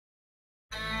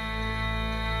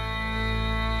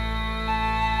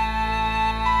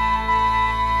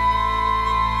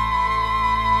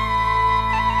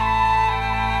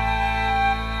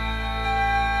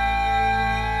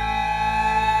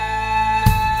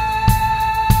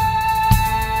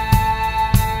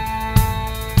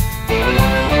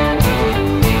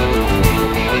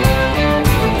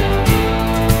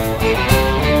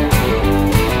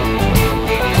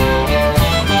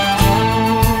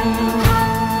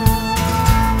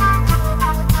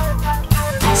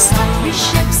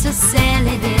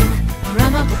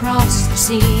across the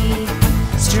sea.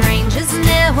 Strangers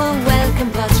never welcome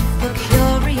but for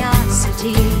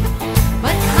curiosity.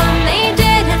 But come they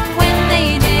did, and when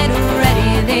they did,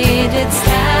 ready they did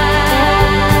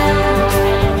stand.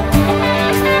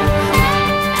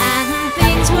 And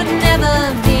things would never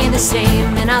be the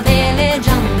same in our village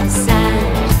on the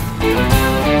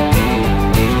sand.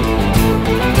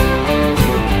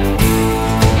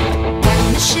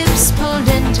 When the ships pulled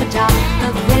into dock,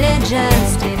 the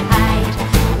villagers did hide.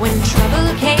 When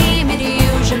trouble came, it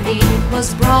usually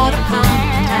was brought upon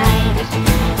the tide.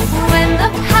 When the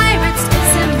pirates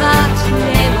disembarked,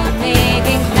 they were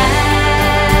making plans.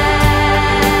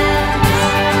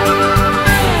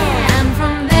 And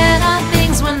from then on,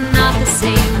 things were not the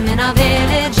same in our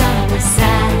village on the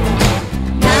sand.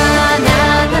 Na na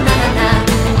na na na na.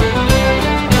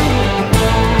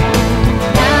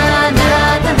 Na na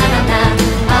na na na na.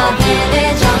 Our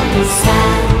village on the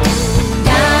sand.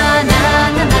 Na na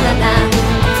na na na na.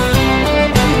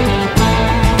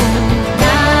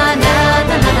 Na na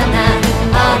na na na na.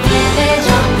 Our village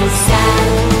on the sand.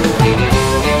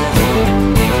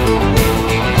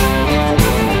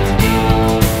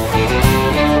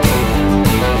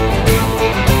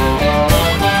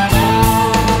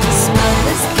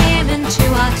 Smugglers came into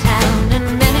our town and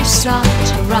many sought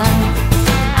to run.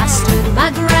 I stood my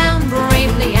ground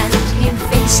bravely and came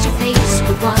face to face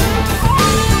with one.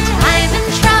 Time and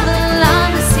travel on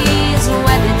the seas,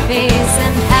 weathered face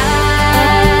and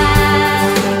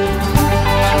hand.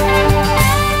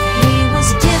 He was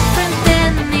different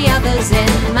than the others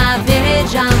in my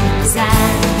village on